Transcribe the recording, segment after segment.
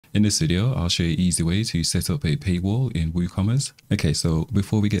In this video, I'll show you an easy way to set up a paywall in WooCommerce. Okay, so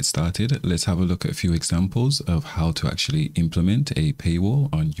before we get started, let's have a look at a few examples of how to actually implement a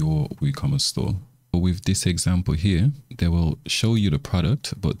paywall on your WooCommerce store. With this example here, they will show you the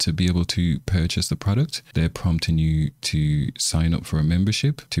product, but to be able to purchase the product, they're prompting you to sign up for a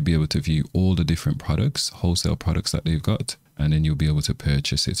membership to be able to view all the different products, wholesale products that they've got. And then you'll be able to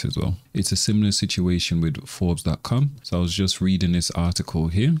purchase it as well. It's a similar situation with Forbes.com. So I was just reading this article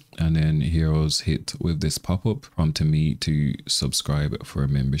here, and then here I was hit with this pop-up prompting me to subscribe for a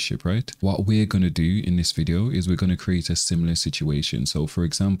membership, right? What we're going to do in this video is we're going to create a similar situation. So for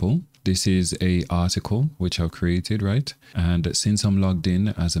example, this is a article which I've created, right? And since I'm logged in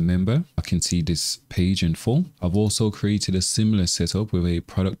as a member, I can see this page in full. I've also created a similar setup with a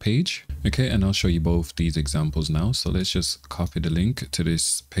product page. Okay, and I'll show you both these examples now. So let's just copy the link to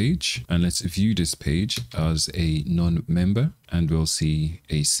this page and let's view this page as a non-member, and we'll see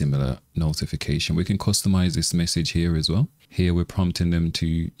a similar notification. We can customize this message here as well. Here we're prompting them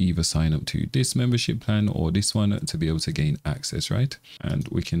to either sign up to this membership plan or this one to be able to gain access, right? And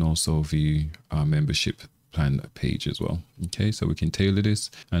we can also view our membership plan page as well. Okay, so we can tailor this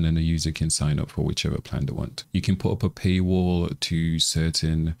and then the user can sign up for whichever plan they want. You can put up a paywall to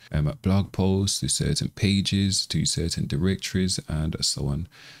certain blog posts, to certain pages, to certain directories, and so on.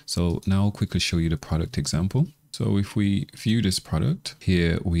 So now I'll quickly show you the product example. So if we view this product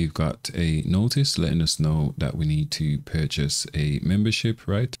here, we've got a notice letting us know that we need to purchase a membership,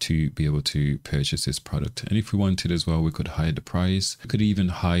 right? To be able to purchase this product. And if we wanted as well, we could hide the price. We could even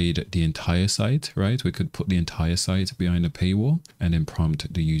hide the entire site, right? We could put the entire site behind a paywall and then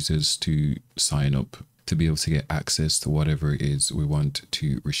prompt the users to sign up to be able to get access to whatever it is we want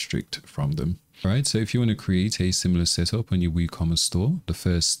to restrict from them. All right, so if you want to create a similar setup on your WooCommerce store, the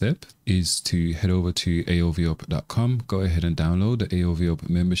first step is to head over to aovup.com. Go ahead and download the AOVUp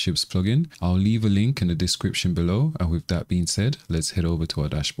memberships plugin. I'll leave a link in the description below. And with that being said, let's head over to our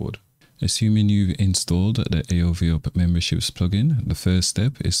dashboard. Assuming you've installed the AOVUp memberships plugin, the first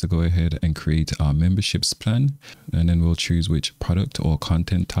step is to go ahead and create our memberships plan. And then we'll choose which product or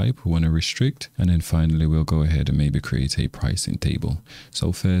content type we want to restrict. And then finally, we'll go ahead and maybe create a pricing table.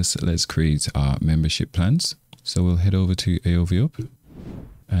 So first, let's create our membership plans. So we'll head over to AOVUp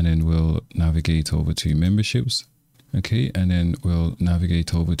and then we'll navigate over to memberships. Okay, and then we'll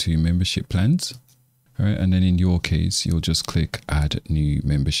navigate over to membership plans. All right, and then in your case, you'll just click add new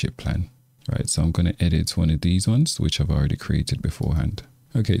membership plan. All right, so I'm going to edit one of these ones, which I've already created beforehand.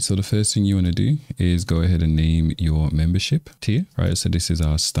 Okay, so the first thing you want to do is go ahead and name your membership tier. All right, so this is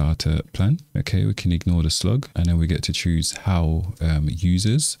our starter plan. Okay, we can ignore the slug and then we get to choose how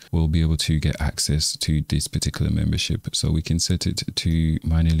users will be able to get access to this particular membership. So we can set it to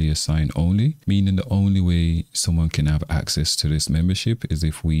manually assign only, meaning the only way someone can have access to this membership is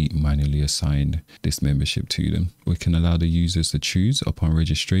if we manually assign this membership to them. We can allow the users to choose upon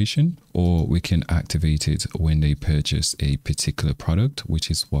registration, or we can activate it when they purchase a particular product, which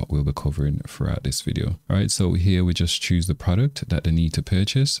is what we'll be covering throughout this video. All right, so here we just choose the product that they need to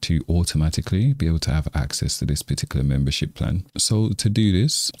purchase to automatically be able to have access to this particular membership plan. So to do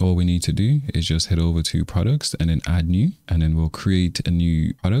this, all we need to do is just head over to products and then add new, and then we'll create a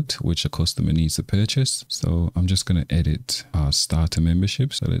new product which a customer needs to purchase. So I'm just going to edit our starter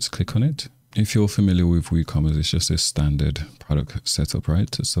membership. So let's click on it. If you're familiar with WooCommerce, it's just a standard product setup,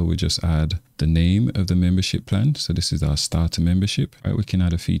 right? So we just add the name of the membership plan. So this is our starter membership, right? We can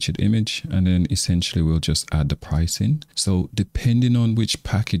add a featured image and then essentially we'll just add the pricing. So depending on which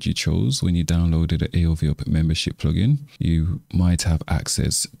package you chose when you downloaded the AOVUp membership plugin, you might have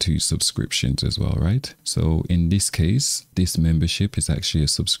access to subscriptions as well, right? So in this case, this membership is actually a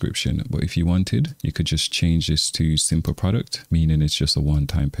subscription, but if you wanted, you could just change this to simple product, meaning it's just a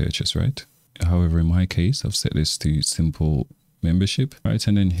one-time purchase, right? However, in my case, I've set this to simple membership, right?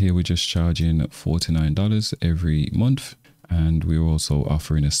 And then here we're just charging $49 every month. And we're also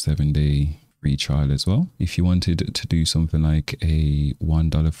offering a 7-day free trial as well. If you wanted to do something like a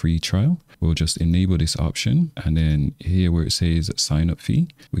 $1 free trial, we'll just enable this option. And then here where it says sign up fee,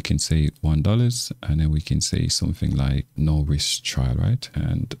 we can say $1 and then we can say something like no risk trial, right?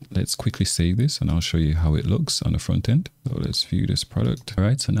 And let's quickly save this and I'll show you how it looks on the front end. So let's view this product. All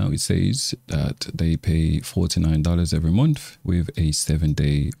right, so now it says that they pay $49 every month with a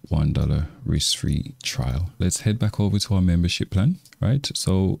 7-day $1 risk-free trial. Let's head back over to our membership plan, right?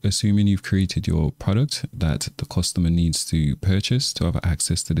 So assuming you've created your product that the customer needs to purchase to have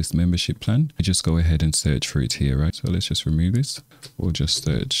access to this membership plan, just go ahead and search for it here, right? So let's just remove this. We'll just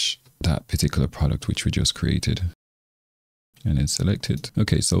search that particular product which we just created. and then select it.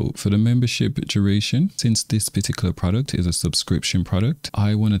 Okay, so for the membership duration, since this particular product is a subscription product,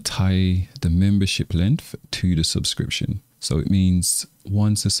 I want to tie the membership length to the subscription. So it means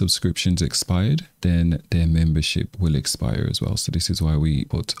once the subscription's expired, then their membership will expire as well. So this is why we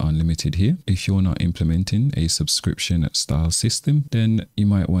put unlimited here. If you're not implementing a subscription style system, then you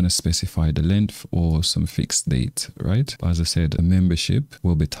might want to specify the length or some fixed date, right? But as I said, a membership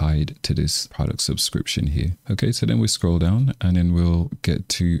will be tied to this product subscription here. Okay, so then we scroll down and then we'll get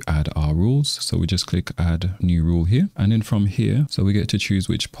to add our rules. So we just click add new rule here. And then from here, so we get to choose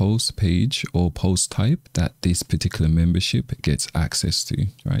which post, page or post type that this particular membership gets access to,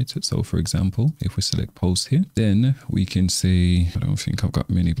 right? So for example, if we select post here, then we can say, I don't think I've got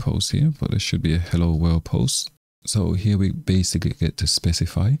many posts here, but there should be a hello world post. So here we basically get to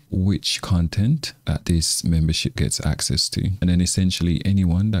specify which content that this membership gets access to. And then essentially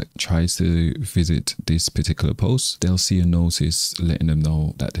anyone that tries to visit this particular post, they'll see a notice letting them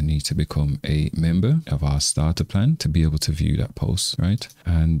know that they need to become a member of our starter plan to be able to view that post, right?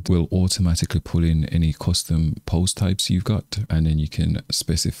 And we'll automatically pull in any custom post types you've got, and then you can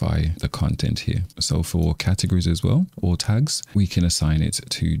specify the content here. So for categories as well, or tags, we can assign it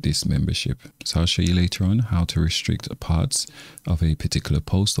to this membership. So I'll show you later on how to restrict parts of a particular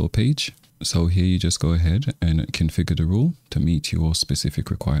post or page. So here you just go ahead and configure the rule to meet your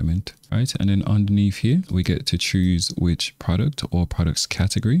specific requirement, right? And then underneath here, we get to choose which product or products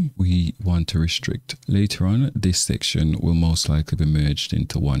category we want to restrict. Later on, this section will most likely be merged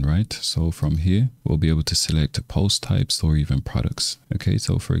into one, right? So from here, we'll be able to select post types or even products. Okay,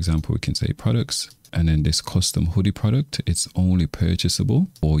 so for example, we can say products. And then this custom hoodie product, it's only purchasable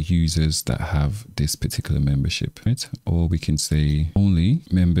for users that have this particular membership, right? Or we can say only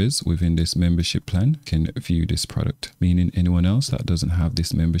members within this membership plan can view this product, meaning anyone else that doesn't have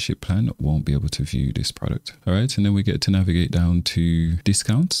this membership plan won't be able to view this product. All right. And then we get to navigate down to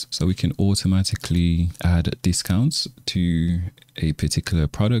discounts. So we can automatically add discounts to a particular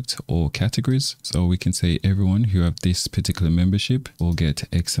product or categories. So we can say everyone who have this particular membership will get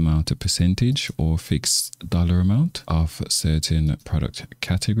X amount of percentage or fixed dollar amount of certain product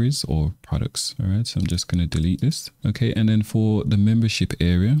categories or products. All right, so I'm just going to delete this. Okay, and then for the membership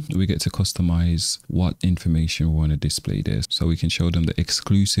area, we get to customize what information we want to display there. So we can show them the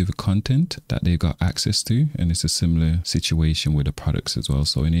exclusive content that they've got access to, and it's a similar situation with the products as well.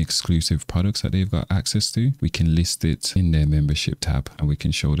 So any exclusive products that they've got access to, we can list it in their membership tab, and we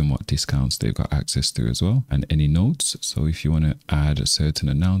can show them what discounts they've got access to as well, and any notes. So if you want to add certain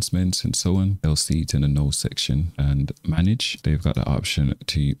announcements and so on, they'll see it in the notes section. And manage, they've got the option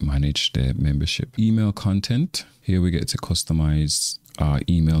to manage their membership. Email content, here we get to customize our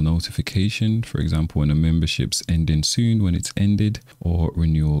email notification, for example, when a membership's ending soon, when it's ended, or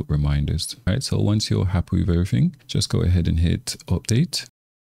renewal reminders. All right, so once you're happy with everything, just go ahead and hit update.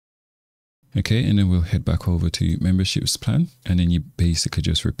 Okay, and then we'll head back over to memberships plan, and then you basically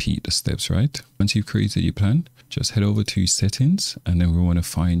just repeat the steps, right? Once you've created your plan, just head over to settings, and then we want to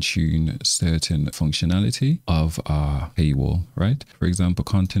fine tune certain functionality of our paywall, right? For example,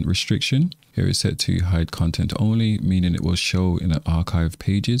 content restriction. Here is set to hide content only, meaning it will show in the archive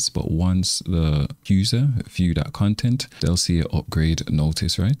pages, but once the user view that content, they'll see an upgrade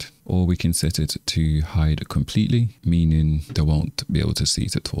notice, right? Or we can set it to hide completely, meaning they won't be able to see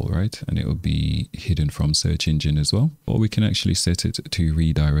it at all, right? And it will be hidden from search engine as well. Or we can actually set it to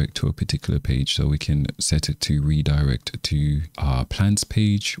redirect to a particular page. So we can set it to redirect to our plans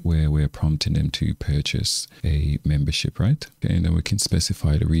page where we're prompting them to purchase a membership, right? Okay, and then we can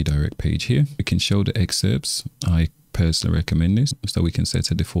specify the redirect page here. We can show the excerpts. I personally recommend this, so we can set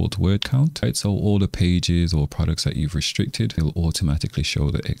a default word count, right? So all the pages or products that you've restricted, it'll automatically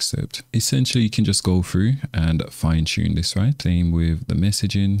show the excerpt. Essentially, you can just go through and fine tune this, right? Same with the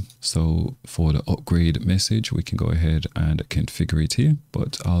messaging. So for the upgrade message, we can go ahead and configure it here,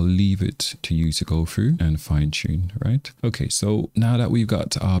 but I'll leave it to you to go through and fine tune, right? Okay, so now that we've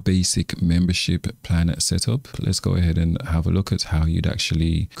got our basic membership plan set up, let's go ahead and have a look at how you'd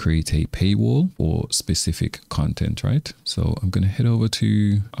actually create a paywall for specific content, right? So I'm going to head over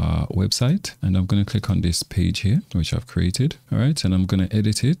to our website, and I'm going to click on this page here, which I've created. All right. And I'm going to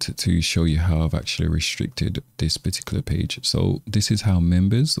edit it to show you how I've actually restricted this particular page. So this is how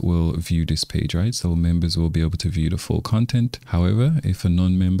members will view this page, right? So members will be able to view the full content. However, if a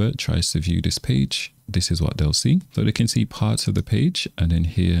non-member tries to view this page, this is what they'll see. So they can see parts of the page, and then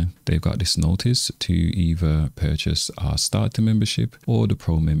here they've got this notice to either purchase our starter membership or the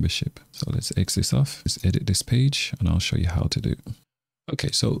pro membership. So let's X this off. Let's edit this page, and I'll show you how to do it.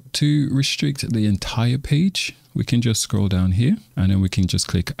 Okay, so to restrict the entire page, we can just scroll down here, and then we can just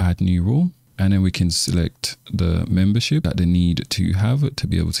click add new rule. And then we can select the membership that they need to have to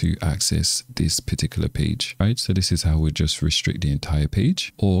be able to access this particular page, right? So this is how we just restrict the entire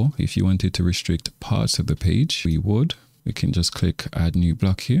page. Or if you wanted to restrict parts of the page, we can just click add new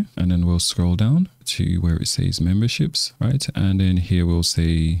block here, and then we'll scroll down to where it says memberships, right? And then here we'll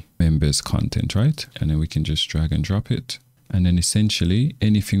say members content, right? And then we can just drag and drop it. And then essentially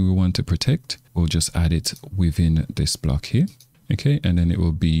anything we want to protect, we'll just add it within this block here. Okay, and then it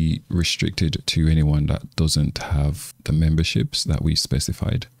will be restricted to anyone that doesn't have the memberships that we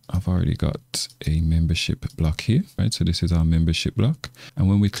specified. I've already got a membership block here, right? So this is our membership block. And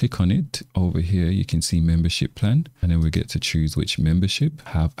when we click on it over here, you can see membership plan, and then we get to choose which membership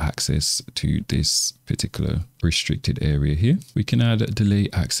have access to this particular restricted area here. We can add delay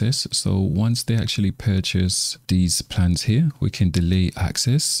access. So once they actually purchase these plans here, we can delay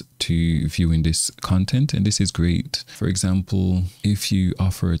access to viewing this content. And this is great. For example, if you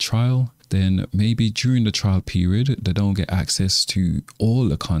offer a trial, then maybe during the trial period, they don't get access to all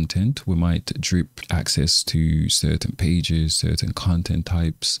the content. We might drip access to certain pages, certain content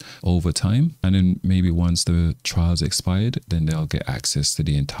types over time. And then maybe once the trial's expired, then they'll get access to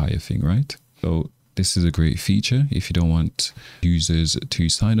the entire thing, right? So this is a great feature if you don't want users to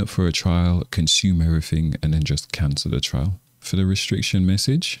sign up for a trial, consume everything, and then just cancel the trial. For the restriction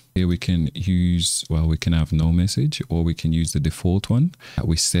message, here we can use, well, we can have no message, or we can use the default one that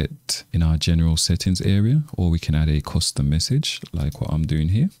we set in our general settings area, or we can add a custom message like what I'm doing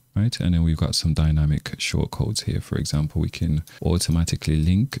here, right? And then we've got some dynamic shortcodes here. For example, we can automatically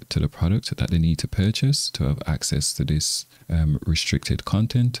link to the product that they need to purchase to have access to this restricted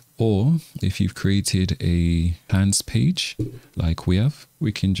content. Or if you've created a plans page like we have,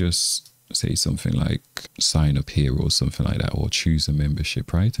 we can just say something like sign up here or something like that, or choose a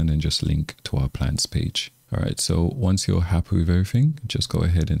membership, right? And then just link to our plans page. All right, so once you're happy with everything, just go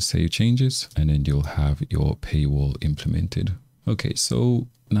ahead and save changes, and then you'll have your paywall implemented. Okay, so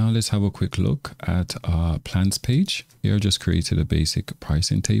now let's have a quick look at our plans page. Here I just created a basic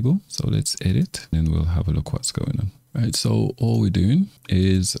pricing table. So let's edit, and we'll have a look what's going on. All right, so all we're doing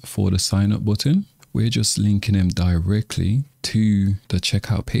is for the sign up button, we're just linking them directly to the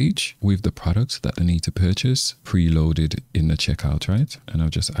checkout page with the product that they need to purchase preloaded in the checkout, right? And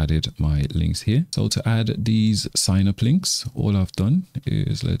I've just added my links here. So to add these sign up links, all I've done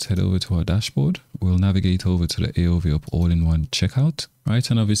is let's head over to our dashboard. We'll navigate over to the AOV Up all-in-one checkout, right?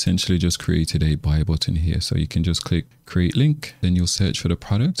 And I've essentially just created a buy button here. So you can just click create link, then you'll search for the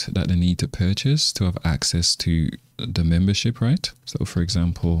product that they need to purchase to have access to the membership, right? So for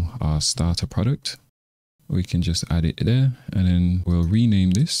example, our starter product, we can just add it there, and then we'll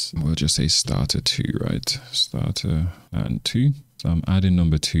rename this. We'll just say starter 2, right? Starter and 2. So I'm adding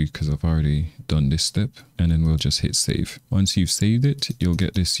number 2 because I've already done this step, and then we'll just hit save. Once you've saved it, you'll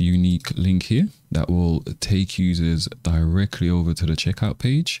get this unique link here that will take users directly over to the checkout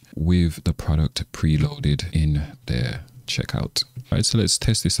page with the product preloaded in their checkout. All right, so let's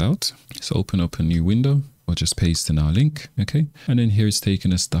test this out. So open up a new window. We'll just paste in our link, okay? And then here it's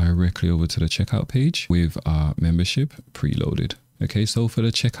taking us directly over to the checkout page with our membership preloaded. Okay, so for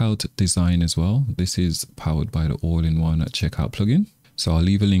the checkout design as well, this is powered by the all-in-one checkout plugin. So I'll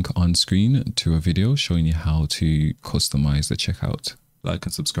leave a link on screen to a video showing you how to customize the checkout. Like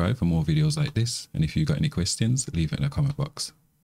and subscribe for more videos like this. And if you've got any questions, leave it in the comment box.